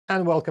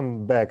And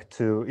welcome back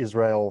to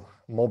Israel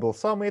Mobile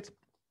Summit.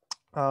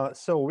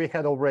 So we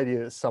had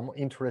already some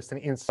interesting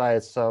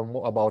insights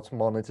about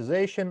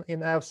monetization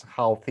in apps,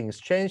 how things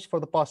changed for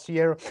the past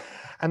year.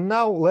 And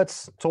now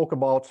let's talk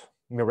about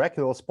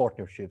miraculous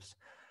partnerships.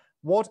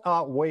 What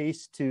are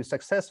ways to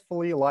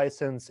successfully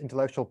license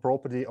intellectual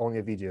property on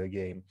a video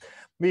game?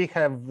 We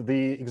have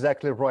the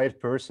exactly right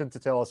person to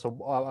tell us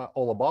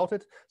all about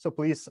it. So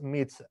please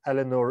meet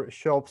Elinor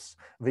Schops,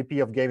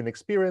 VP of Gaming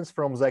Experience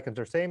from ZAG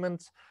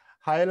Entertainment.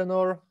 Hi,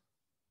 Elinor.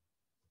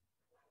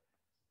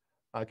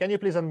 Can you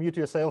please unmute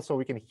yourself so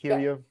we can hear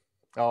you?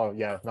 Oh,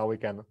 yeah, now we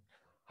can.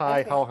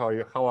 Hi, okay. How are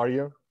you? How are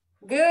you?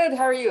 Good,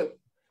 how are you?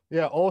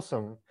 Yeah,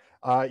 awesome.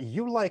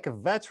 You like a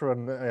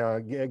veteran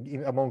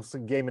amongst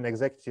gaming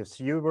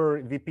executives. You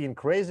were VP in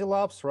Crazy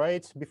Labs,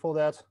 right? Before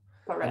that?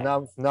 Correct.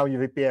 And now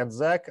you're VP at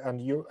ZAG,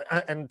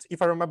 and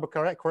if I remember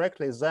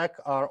correctly, ZAG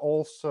are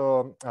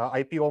also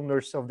IP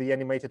owners of the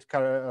animated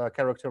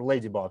character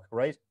Ladybug,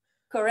 right?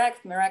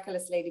 Correct,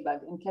 Miraculous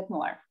Ladybug in Cat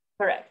Noir,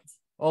 correct.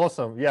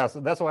 Awesome. Yeah,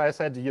 so that's why I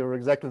said you're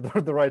exactly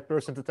the right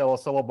person to tell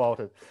us all about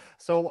it.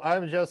 So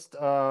I'm just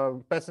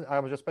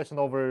passing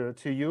over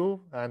to you,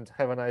 and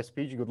have a nice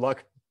speech. Good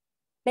luck.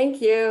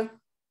 Thank you.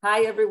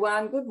 Hi,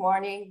 everyone. Good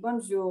morning.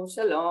 Bonjour.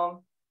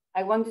 Shalom.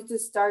 I wanted to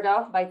start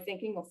off by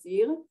thanking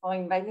Ophir for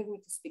inviting me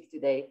to speak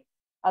today.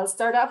 I'll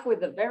start off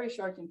with a very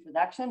short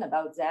introduction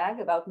about ZAG,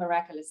 about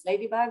Miraculous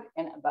Ladybug,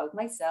 and about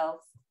myself.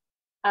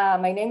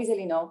 My name is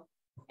Elinor,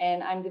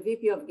 and I'm the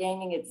VP of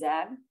Gaming at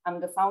ZAG. I'm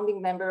the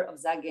founding member of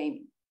ZAG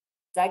Gaming.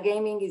 ZAG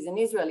Gaming is an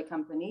Israeli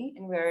company,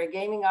 and we're a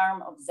gaming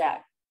arm of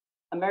ZAG,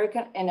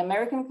 an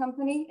American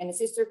company and a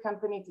sister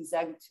company to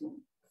ZAG Toon,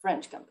 a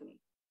French company.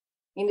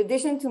 In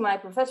addition to my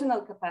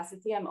professional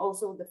capacity, I'm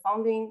also the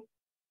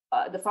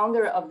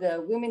founder of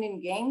the Women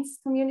in Games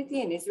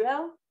community in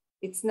Israel.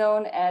 It's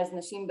known as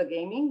Nashim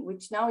Gaming,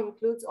 which now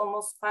includes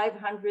almost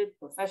 500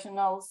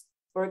 professionals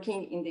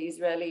working in the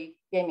Israeli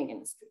gaming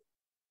industry.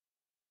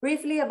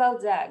 Briefly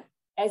about ZAG,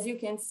 as you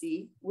can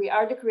see, we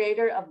are the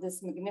creator of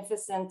this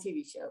magnificent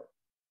TV show.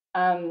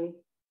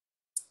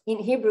 In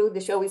Hebrew, the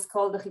show is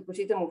called the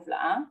Chipushit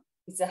Mufla'a.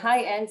 It's a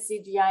high-end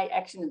CGI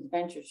action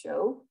adventure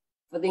show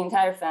for the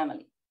entire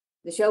family.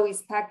 The show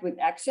is packed with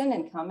action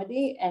and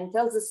comedy and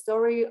tells the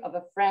story of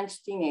a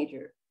French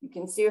teenager. You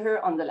can see her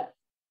on the left.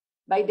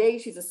 By day,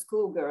 she's a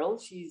schoolgirl.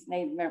 She's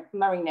named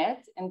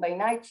Marinette, and by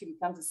night, she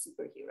becomes a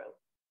superhero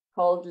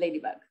called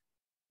Ladybug.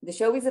 The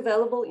show is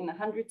available in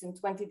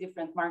 120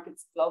 different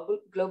markets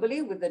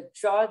globally with a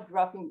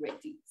jaw-dropping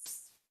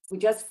ratings. We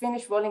just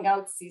finished rolling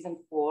out season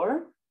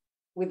 4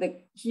 with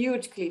a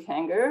huge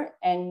cliffhanger.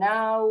 And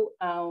now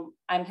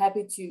I'm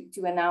happy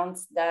to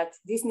announce that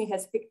Disney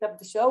has picked up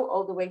the show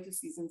all the way to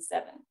season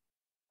 7.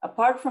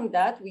 Apart from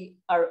that, we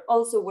are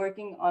also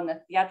working on a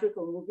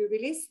theatrical movie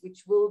release,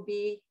 which will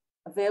be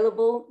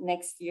available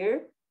next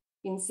year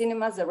in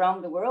cinemas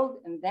around the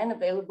world and then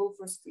available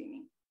for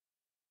streaming.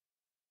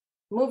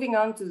 Moving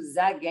on to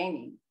ZAG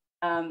Gaming.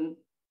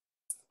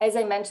 As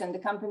I mentioned, the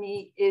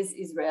company is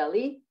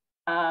Israeli.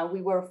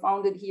 We were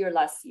founded here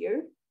last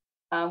year.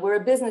 We're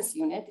a business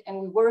unit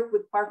and we work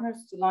with partners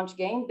to launch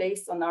games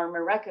based on our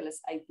Miraculous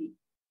IP.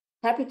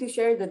 Happy to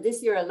share that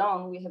this year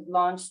alone, we have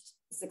launched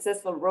a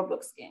successful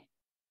Roblox game.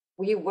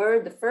 We were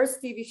the first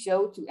TV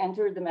show to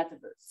enter the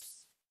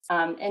metaverse.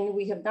 And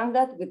we have done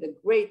that with a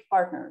great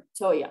partner,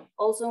 Toya,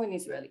 also an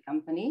Israeli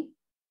company.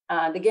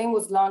 The game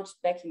was launched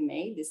back in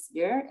May this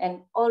year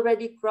and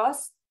already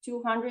crossed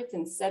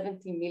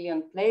 270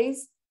 million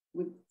plays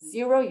with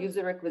 0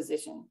 user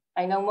acquisition.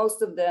 I know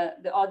most of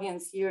the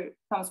audience here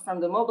comes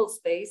from the mobile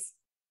space,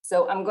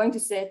 so I'm going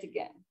to say it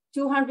again.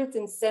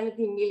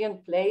 270 million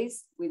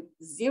plays with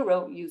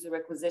 0 user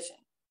acquisition.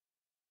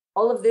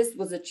 All of this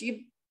was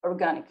achieved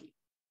organically.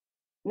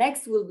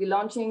 Next, we'll be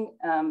launching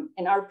an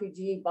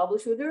RPG bubble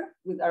shooter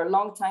with our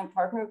longtime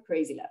partner,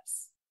 Crazy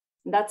Labs.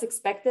 And that's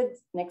expected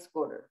next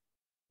quarter.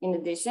 In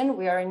addition,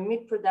 we are in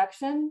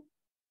mid-production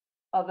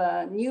of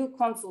a new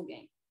console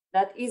game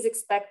that is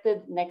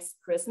expected next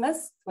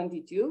Christmas,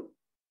 22.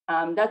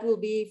 That will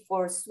be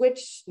for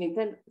Switch,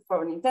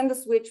 Nintendo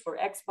Switch, for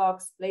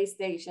Xbox,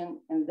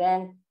 PlayStation, and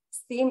then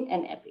Steam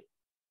and Epic.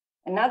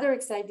 Another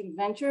exciting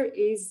venture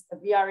is a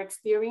VR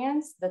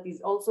experience that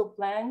is also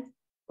planned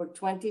for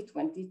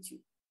 2022.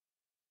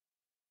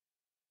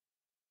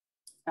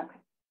 Okay.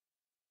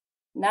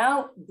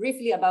 Now,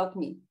 briefly about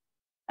me.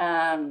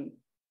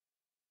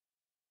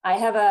 I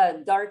have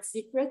a dark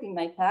secret in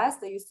my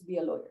past. I used to be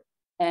a lawyer.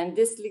 And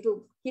this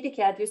little kitty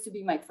cat used to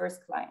be my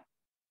first client.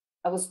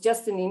 I was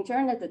just an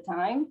intern at the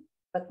time,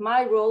 but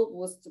my role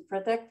was to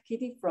protect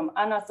Kitty from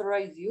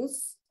unauthorized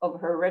use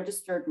of her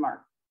registered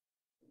mark.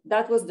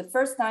 That was the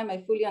first time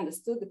I fully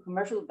understood the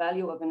commercial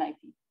value of an IP.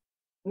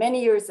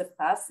 Many years have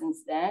passed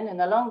since then, and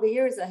along the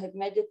years, I have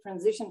made the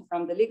transition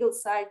from the legal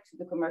side to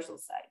the commercial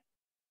side.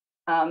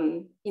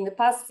 In the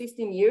past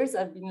 15 years,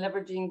 I've been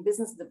leveraging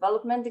business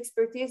development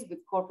expertise with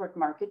corporate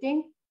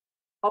marketing,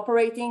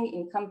 operating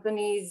in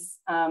companies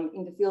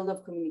in the field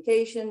of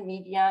communication,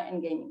 media,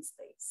 and gaming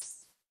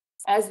space.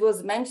 As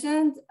was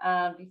mentioned,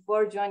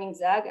 before joining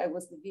ZAG, I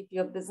was the VP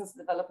of Business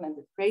Development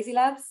at Crazy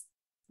Labs.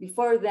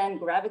 Before then,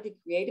 Gravity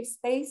Creative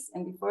Space,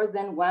 and before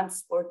then, One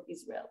Sport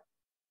Israel.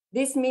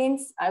 This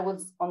means I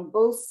was on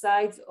both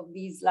sides of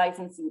these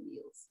licensing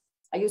deals.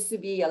 I used to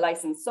be a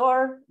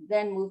licensor,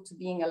 then moved to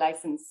being a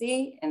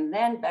licensee, and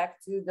then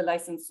back to the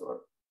licensor.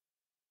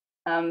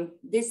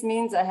 This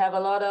means I have a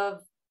lot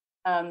of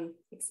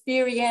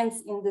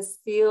experience in this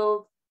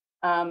field,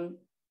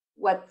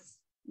 what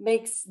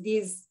makes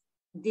these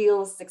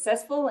deals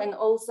successful, and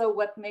also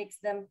what makes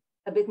them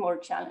a bit more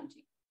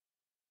challenging.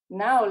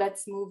 Now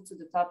let's move to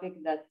the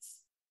topic that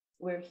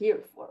we're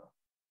here for.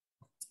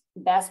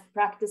 Best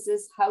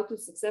practices, how to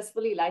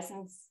successfully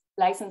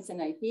license an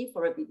IP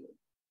for a video.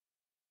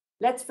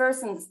 Let's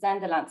first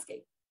understand the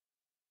landscape.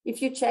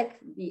 If you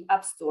check the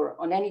App Store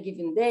on any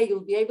given day,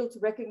 you'll be able to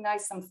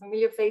recognize some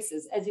familiar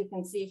faces, as you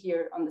can see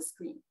here on the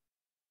screen,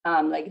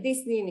 like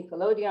Disney,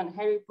 Nickelodeon,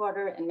 Harry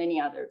Potter, and many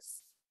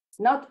others.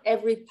 Not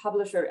every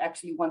publisher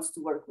actually wants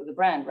to work with a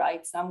brand,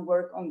 right? Some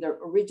work on their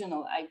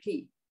original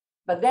IP,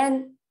 but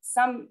then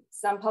some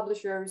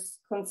publishers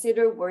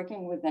consider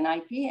working with an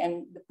IP,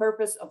 and the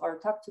purpose of our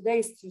talk today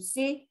is to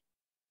see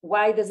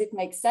why does it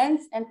make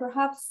sense, and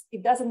perhaps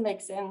it doesn't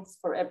make sense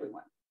for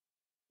everyone.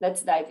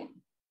 Let's dive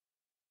in.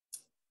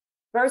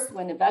 First,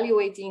 when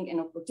evaluating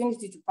an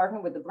opportunity to partner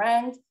with a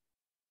brand,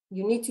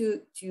 you need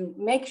to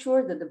make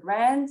sure that the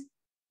brand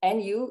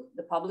and you,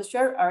 the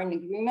publisher, are in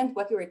agreement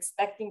what you're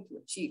expecting to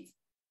achieve.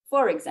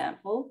 For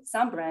example,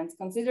 some brands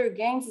consider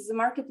games as a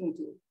marketing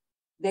tool.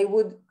 They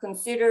would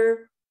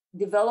consider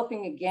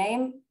developing a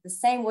game the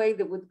same way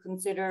they would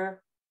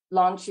consider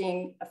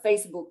launching a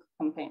Facebook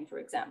campaign, for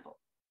example.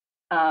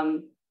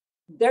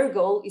 Their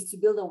goal is to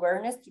build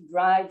awareness to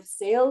drive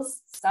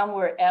sales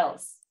somewhere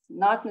else,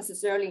 not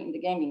necessarily in the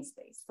gaming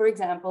space. For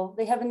example,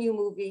 they have a new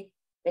movie,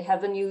 they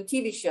have a new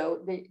TV show,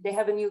 they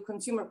have a new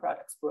consumer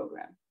products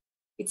program.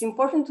 It's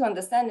important to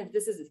understand if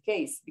this is the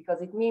case,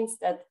 because it means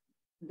that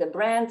the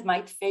brand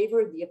might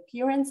favor the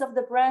appearance of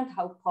the brand,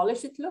 how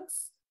polished it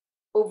looks,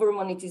 over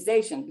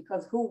monetization,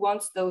 because who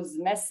wants those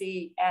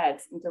messy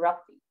ads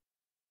interrupting?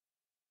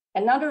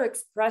 Another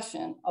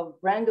expression of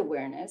brand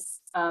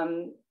awareness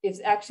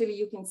is actually,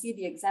 you can see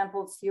the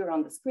examples here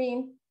on the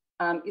screen,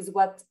 is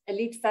what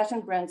elite fashion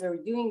brands are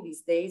doing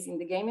these days in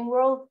the gaming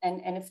world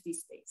and NFT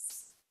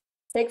space.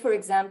 Take, for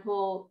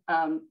example,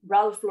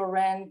 Ralph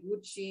Lauren,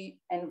 Gucci,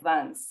 and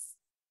Vans.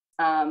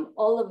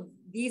 All of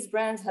these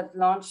brands have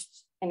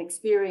launched an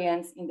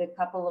experience in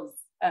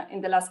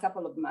the last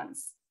couple of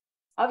months.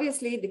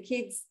 Obviously, the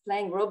kids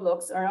playing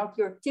Roblox are not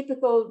your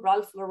typical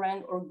Ralph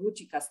Lauren or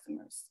Gucci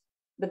customers,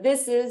 but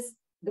this is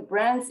the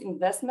brand's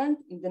investment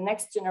in the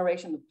next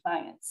generation of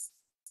clients.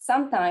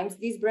 Sometimes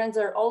these brands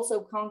are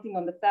also counting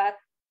on the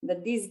fact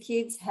that these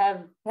kids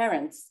have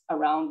parents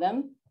around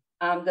them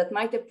that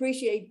might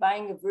appreciate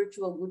buying a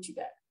virtual Gucci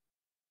bag.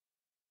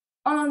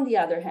 On the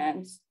other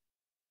hand,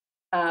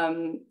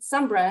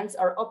 some brands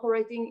are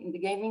operating in the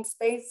gaming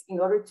space in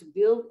order to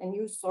build a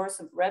new source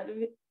of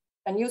revenue,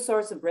 in the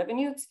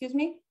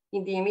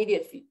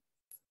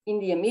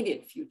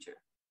immediate future.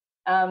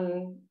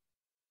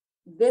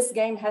 This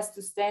game has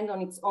to stand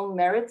on its own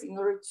merits in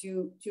order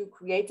to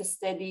create a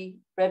steady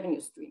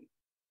revenue stream.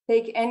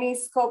 Take any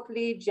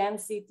Scopely, Gem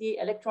City,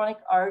 Electronic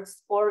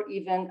Arts, or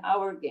even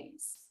our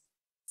games.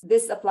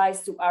 This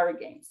applies to our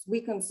games.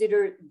 We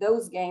consider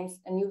those games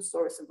a new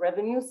source of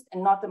revenues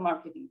and not a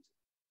marketing tool.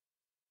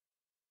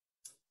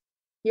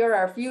 Here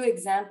are a few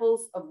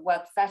examples of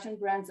what fashion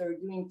brands are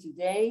doing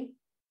today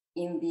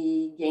in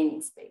the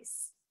gaming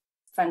space.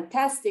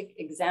 Fantastic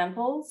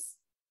examples,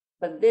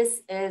 but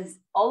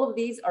all of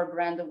these are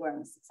brand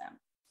awareness examples.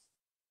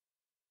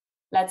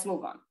 Let's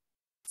move on.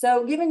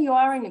 So given you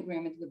are in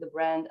agreement with the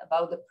brand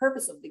about the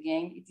purpose of the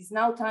game, it is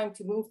now time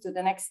to move to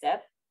the next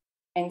step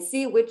and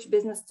see which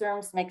business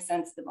terms make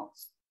sense the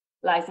most.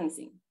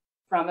 Licensing.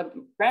 From a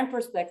brand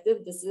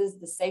perspective, this is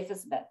the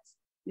safest bet.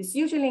 This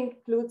usually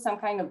includes some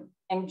kind of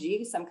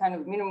MG, some kind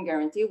of minimum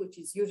guarantee, which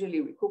is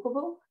usually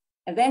recoupable.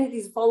 And then it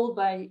is followed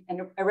by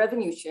a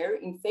revenue share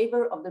in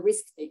favor of the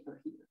risk taker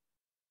here.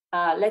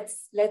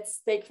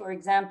 Let's take, for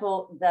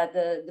example, that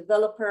the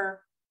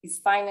developer is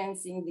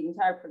financing the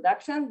entire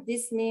production.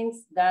 This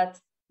means that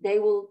they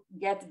will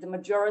get the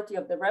majority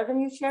of the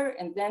revenue share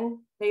and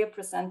then pay a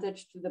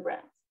percentage to the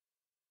brand.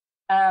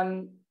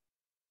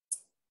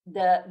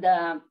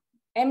 The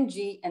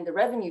MG and the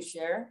revenue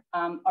share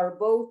are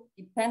both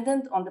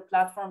dependent on the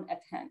platform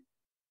at hand.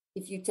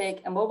 If you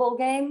take a mobile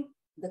game,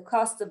 the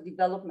cost of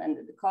development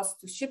and the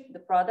cost to ship the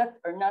product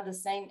are not the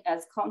same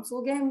as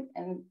console game.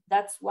 And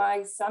that's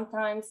why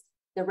sometimes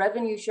the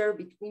revenue share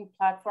between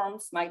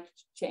platforms might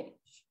change.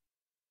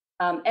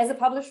 As a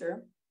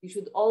publisher, you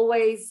should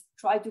always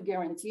try to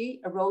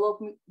guarantee a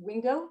rollout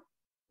window,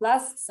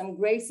 plus some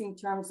grace in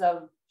terms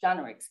of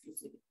genre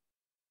exclusivity.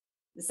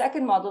 The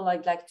second model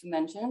I'd like to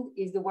mention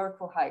is the work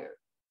for hire.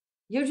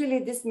 Usually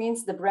this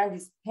means the brand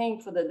is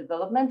paying for the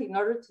development in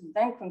order to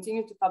then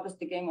continue to publish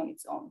the game on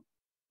its own.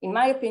 In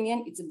my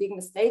opinion, it's a big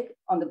mistake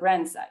on the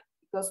brand side,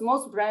 because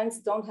most brands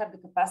don't have the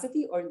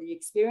capacity or the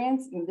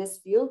experience in this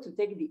field to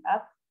take the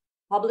app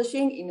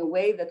publishing in a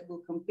way that will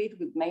compete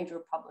with major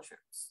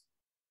publishers.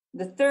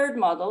 The third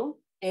model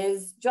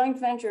is joint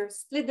venture,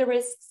 split the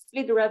risks,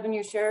 split the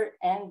revenue share,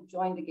 and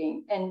join the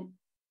game, and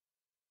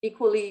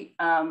equally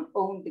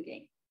own the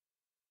game.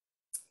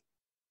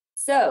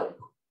 So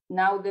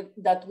now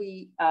that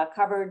we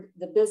covered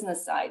the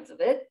business sides of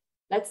it,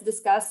 let's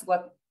discuss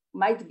what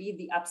might be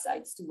the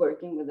upsides to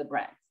working with a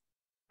brand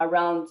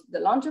around the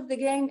launch of the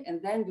game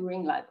and then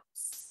during live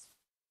ops.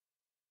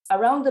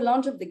 Around the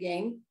launch of the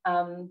game,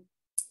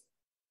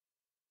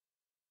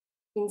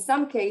 in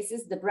some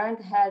cases, the brand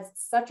has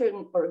such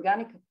an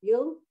organic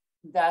appeal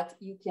that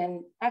you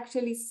can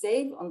actually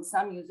save on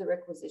some user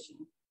acquisition.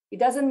 It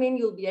doesn't mean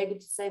you'll be able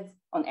to save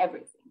on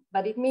everything,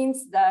 but it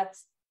means that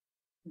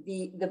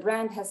the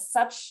brand has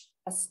such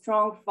a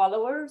strong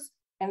followers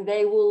and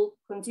they will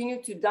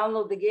continue to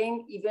download the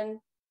game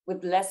even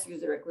with less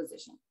user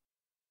acquisition.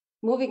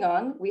 Moving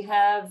on, we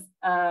have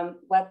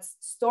what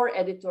store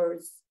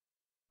editors,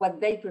 what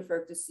they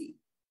prefer to see.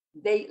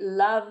 They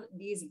love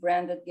these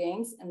branded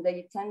games and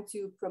they tend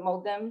to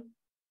promote them,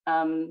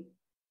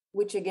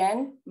 which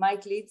again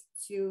might lead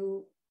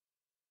to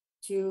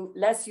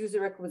less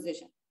user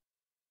acquisition.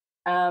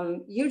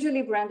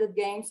 Usually branded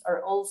games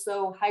are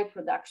also high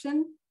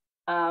production.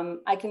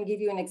 I can give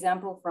you an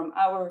example from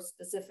our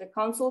specific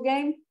console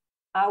game.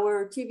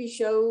 Our TV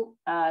show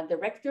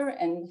director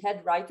and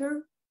head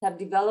writer have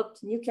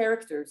developed new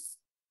characters,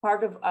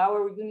 part of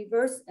our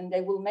universe, and they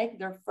will make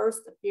their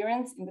first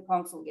appearance in the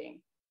console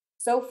game.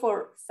 So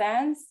for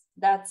fans,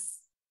 that's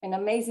an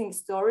amazing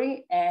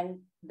story, and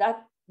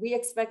that we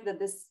expect that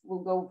this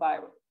will go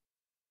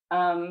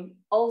viral.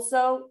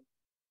 Also,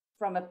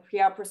 from a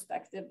PR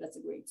perspective, that's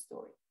a great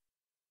story.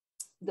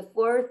 The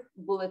fourth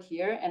bullet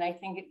here, and I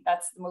think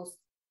that's the most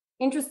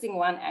interesting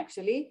one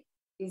actually,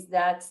 is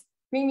that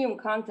premium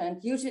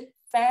content, usually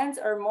fans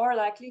are more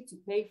likely to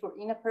pay for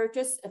in-app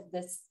purchase if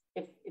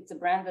it's a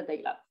brand that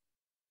they love.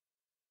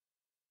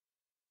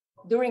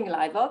 During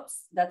live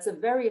ops, that's a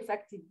very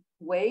effective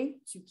way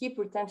to keep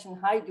retention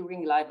high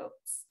during live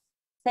ops.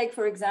 Take,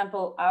 for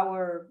example,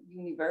 our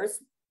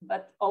universe,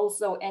 but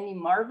also any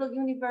Marvel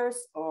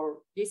universe or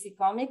DC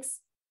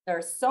Comics. There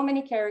are so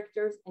many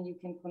characters and you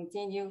can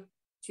continue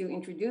to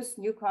introduce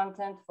new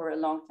content for a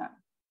long time.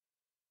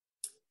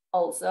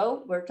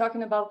 Also, we're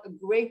talking about a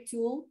great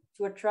tool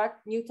to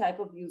attract new type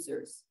of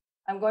users.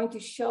 I'm going to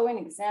show an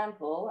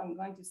example. I'm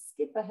going to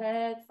skip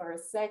ahead for a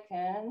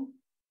second,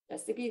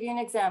 just to give you an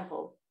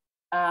example.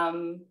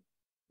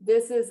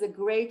 This is a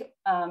great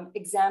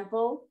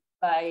example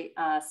by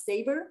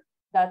Saber.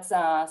 That's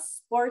a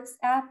sports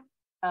app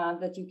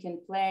that you can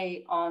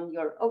play on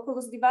your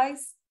Oculus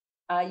device.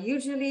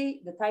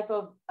 Usually the type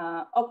of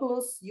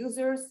Oculus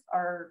users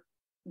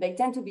they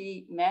tend to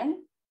be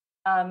men.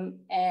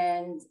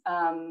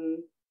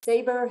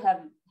 Saber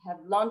have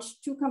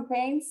launched 2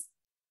 campaigns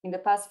in the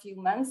past few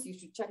months. You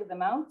should check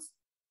them out.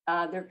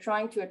 They're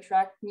trying to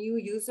attract new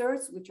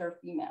users, which are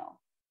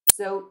female.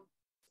 So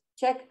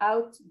check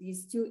out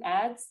these 2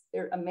 ads.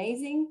 They're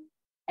amazing.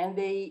 And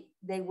they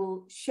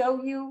will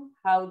show you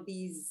how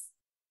these,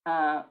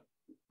 how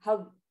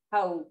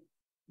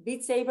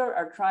Beat Saber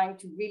are trying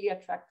to really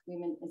attract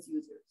women as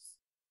users.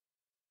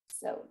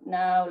 So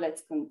now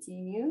let's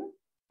continue.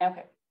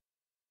 Okay.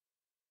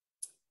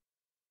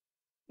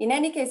 In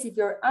any case, if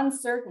you're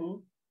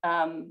uncertain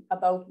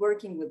about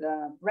working with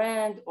a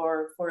brand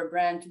or for a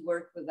brand to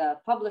work with a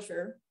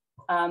publisher,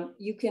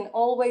 you can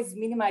always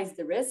minimize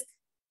the risk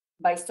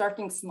by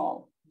starting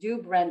small.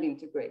 Do brand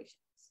integrations.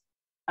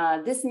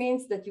 This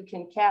means that you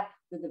can cap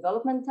the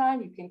development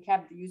time, you can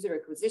cap the user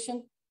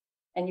acquisition,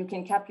 and you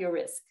can cap your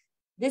risk.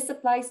 This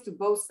applies to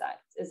both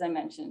sides, as I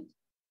mentioned.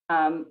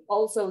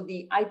 Also,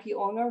 the IP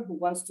owner who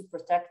wants to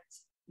protect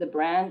the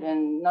brand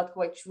and not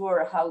quite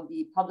sure how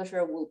the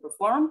publisher will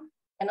perform,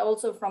 and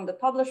also from the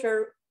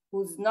publisher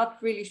who's not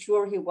really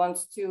sure he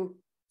wants to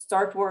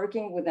start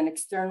working with an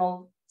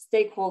external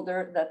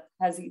stakeholder that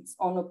has its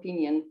own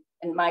opinion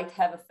and might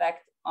have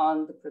effect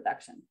on the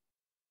production.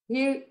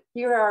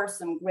 Here are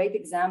some great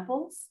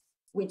examples.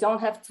 We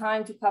don't have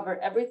time to cover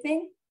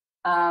everything,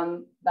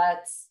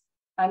 but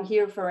I'm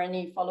here for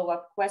any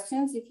follow-up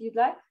questions if you'd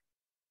like.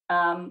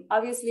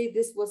 Obviously,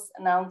 this was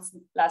announced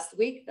last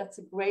week. That's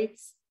a great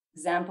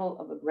example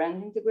of a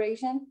brand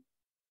integration.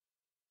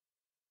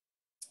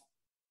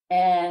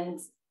 And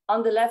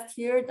on the left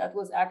here, that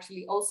was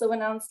actually also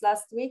announced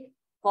last week.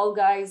 Fall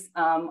Guys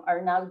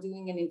are now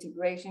doing an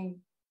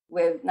integration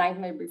with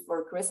Nightmare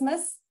Before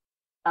Christmas.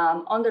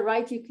 On the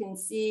right, you can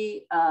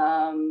see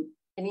an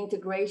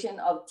integration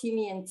of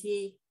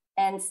TMNT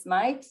and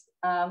Smite.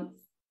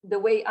 The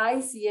way I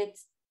see it,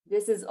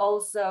 this is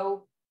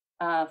also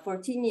for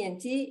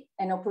TMNT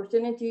an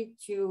opportunity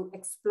to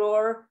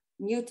explore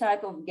new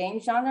type of game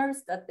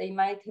genres that they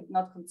might have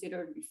not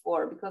considered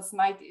before, because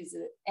Smite is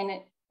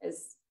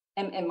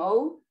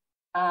MMO,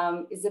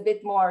 is a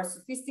bit more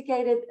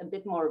sophisticated, a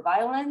bit more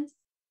violent,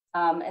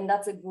 and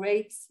that's a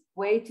great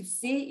way to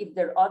see if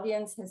their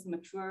audience has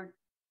matured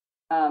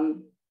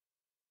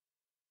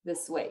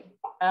this way.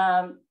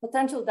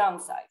 Potential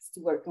downsides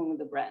to working with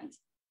the brand.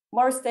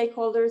 More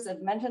stakeholders,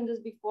 I've mentioned this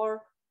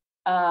before.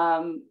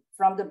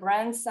 From the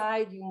brand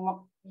side,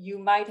 you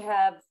might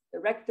have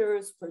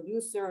directors,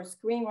 producers,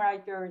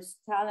 screenwriters,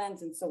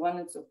 talents, and so on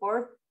and so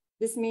forth.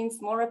 This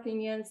means more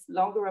opinions,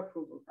 longer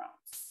approval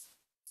rounds.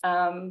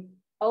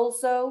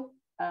 Also,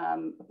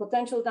 a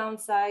potential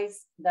downside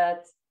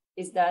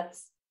is that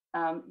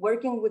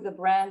working with a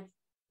brand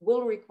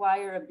will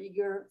require a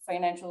bigger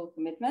financial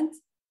commitment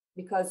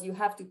because you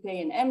have to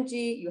pay an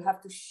MG, you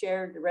have to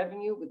share the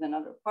revenue with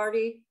another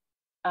party.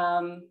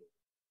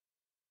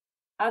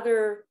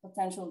 Other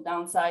potential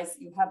downsides,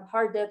 you have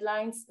hard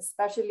deadlines,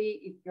 especially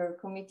if you're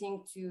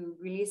committing to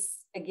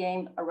release a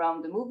game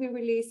around the movie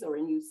release or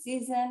a new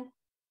season.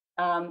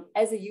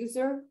 As a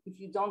user, if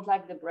you don't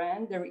like the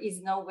brand, there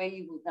is no way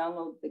you will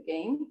download the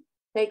game.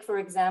 Take, for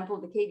example,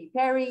 the Katy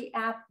Perry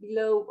app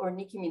below or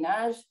Nicki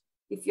Minaj.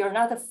 If you're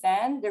not a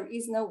fan, there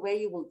is no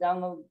way you will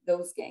download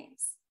those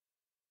games.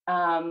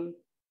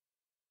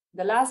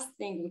 The last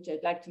thing which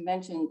I'd like to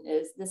mention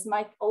is this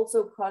might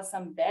also cause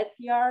some bad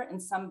PR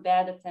and some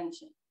bad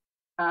attention.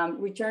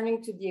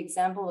 Returning to the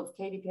example of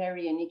Katy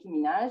Perry and Nicki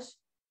Minaj,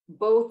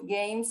 both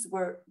games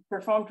were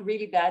performed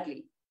really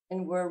badly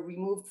and were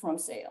removed from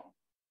sale.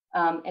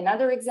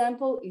 Another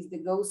example is the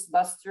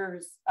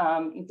Ghostbusters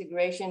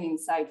integration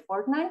inside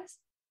Fortnite.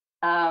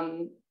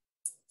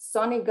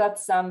 Sony got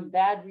some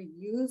bad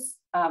reviews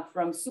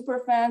from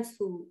superfans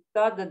who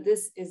thought that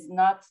this is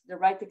not the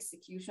right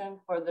execution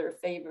for their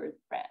favorite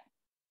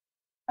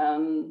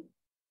brand.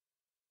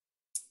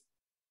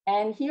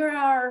 And here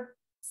are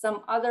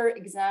some other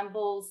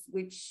examples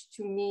which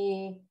to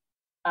me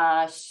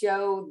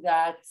show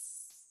that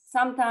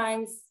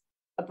sometimes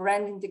a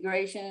brand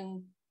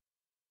integration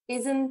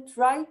isn't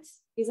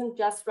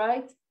just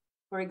right.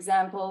 For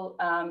example,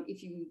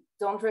 if you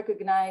don't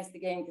recognize the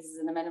game, this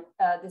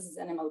is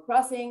Animal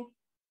Crossing.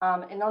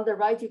 And on the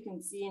right, you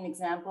can see an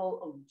example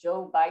of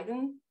Joe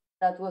Biden.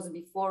 That was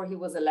before he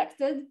was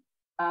elected.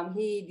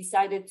 He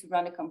decided to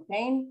run a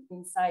campaign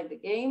inside the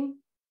game.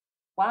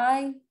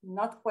 Why?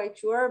 Not quite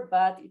sure,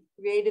 but it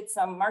created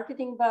some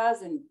marketing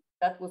buzz and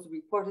that was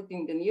reported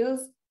in the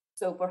news.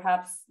 So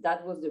perhaps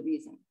that was the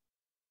reason.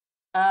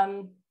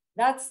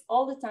 That's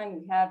all the time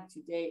we have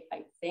today,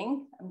 I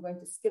think. I'm going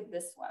to skip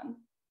this one,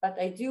 but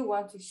I do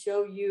want to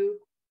show you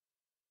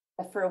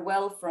a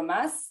farewell from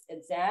us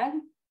at ZAG,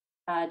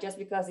 just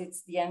because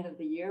it's the end of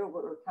the year,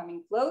 we're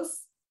coming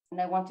close.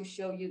 And I want to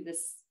show you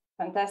this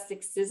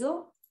fantastic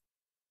sizzle.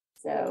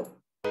 So.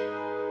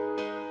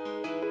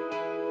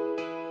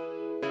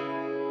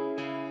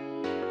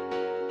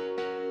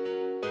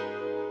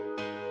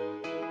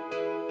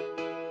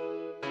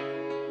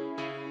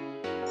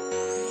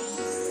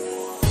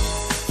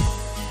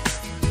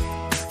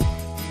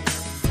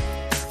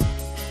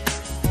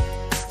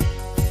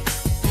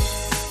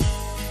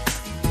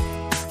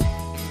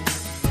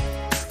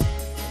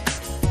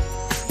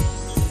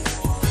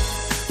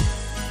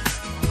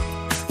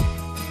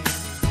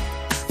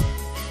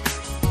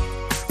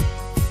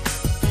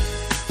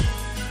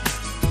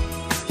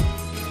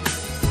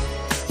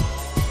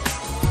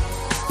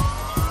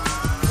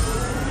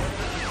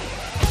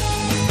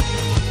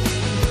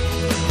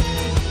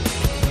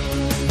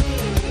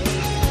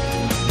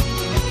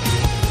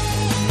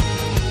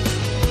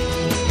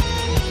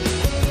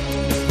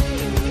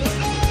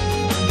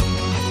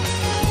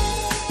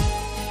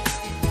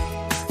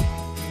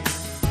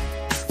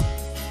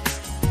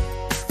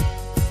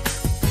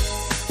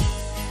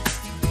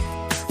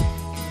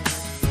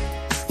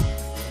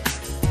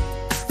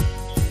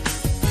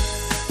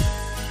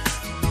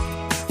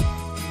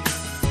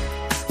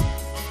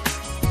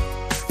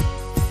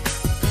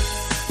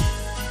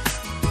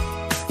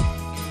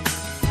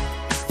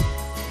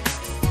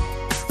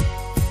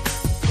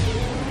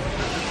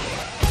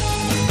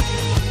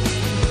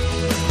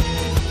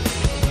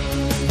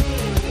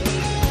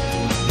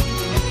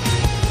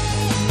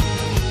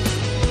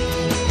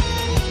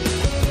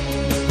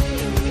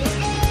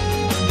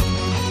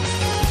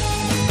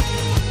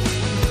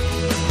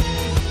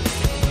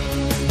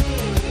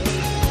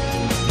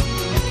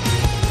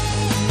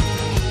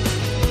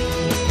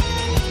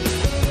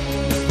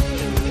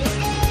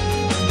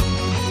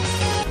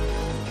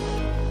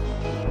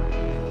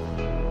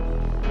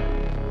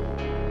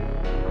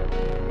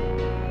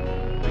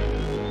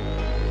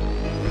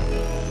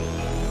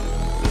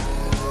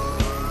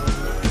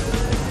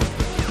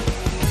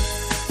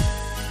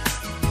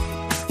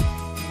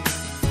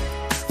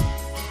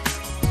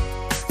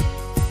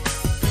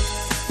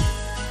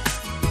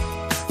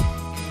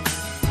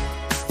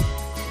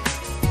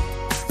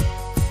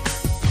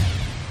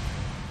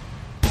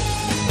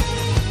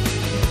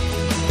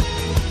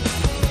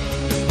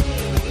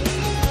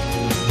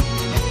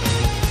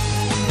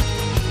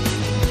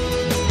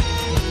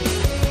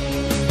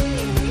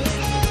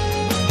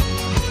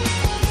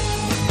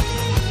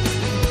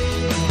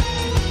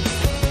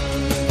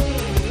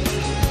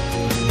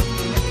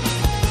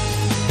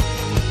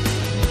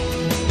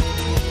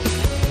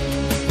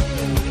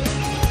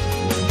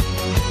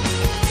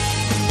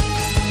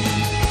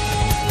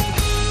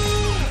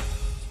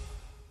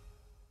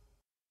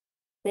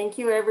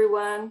 Thank you,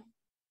 everyone.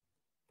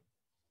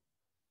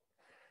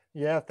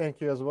 Yeah, thank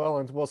you as well.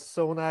 And it was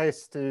so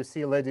nice to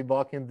see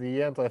Ladybug in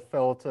the end. I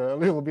felt a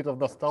little bit of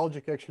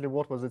nostalgic, actually.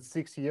 What was it,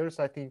 6 years,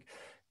 I think,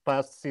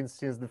 passed since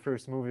the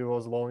first movie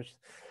was launched.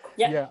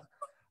 Yeah.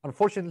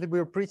 Unfortunately,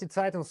 we're pretty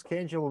tight on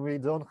schedule. We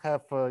don't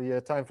have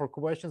time for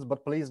questions,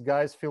 but please,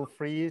 guys, feel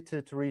free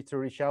to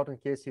reach out in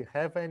case you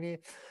have any.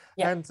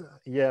 And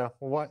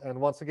and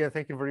once again,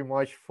 thank you very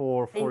much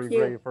for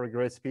a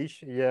great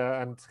speech.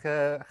 Yeah, and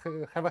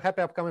have a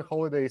happy upcoming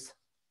holidays.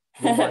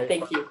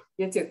 Thank you.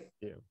 You too.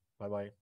 Yeah. Bye-bye.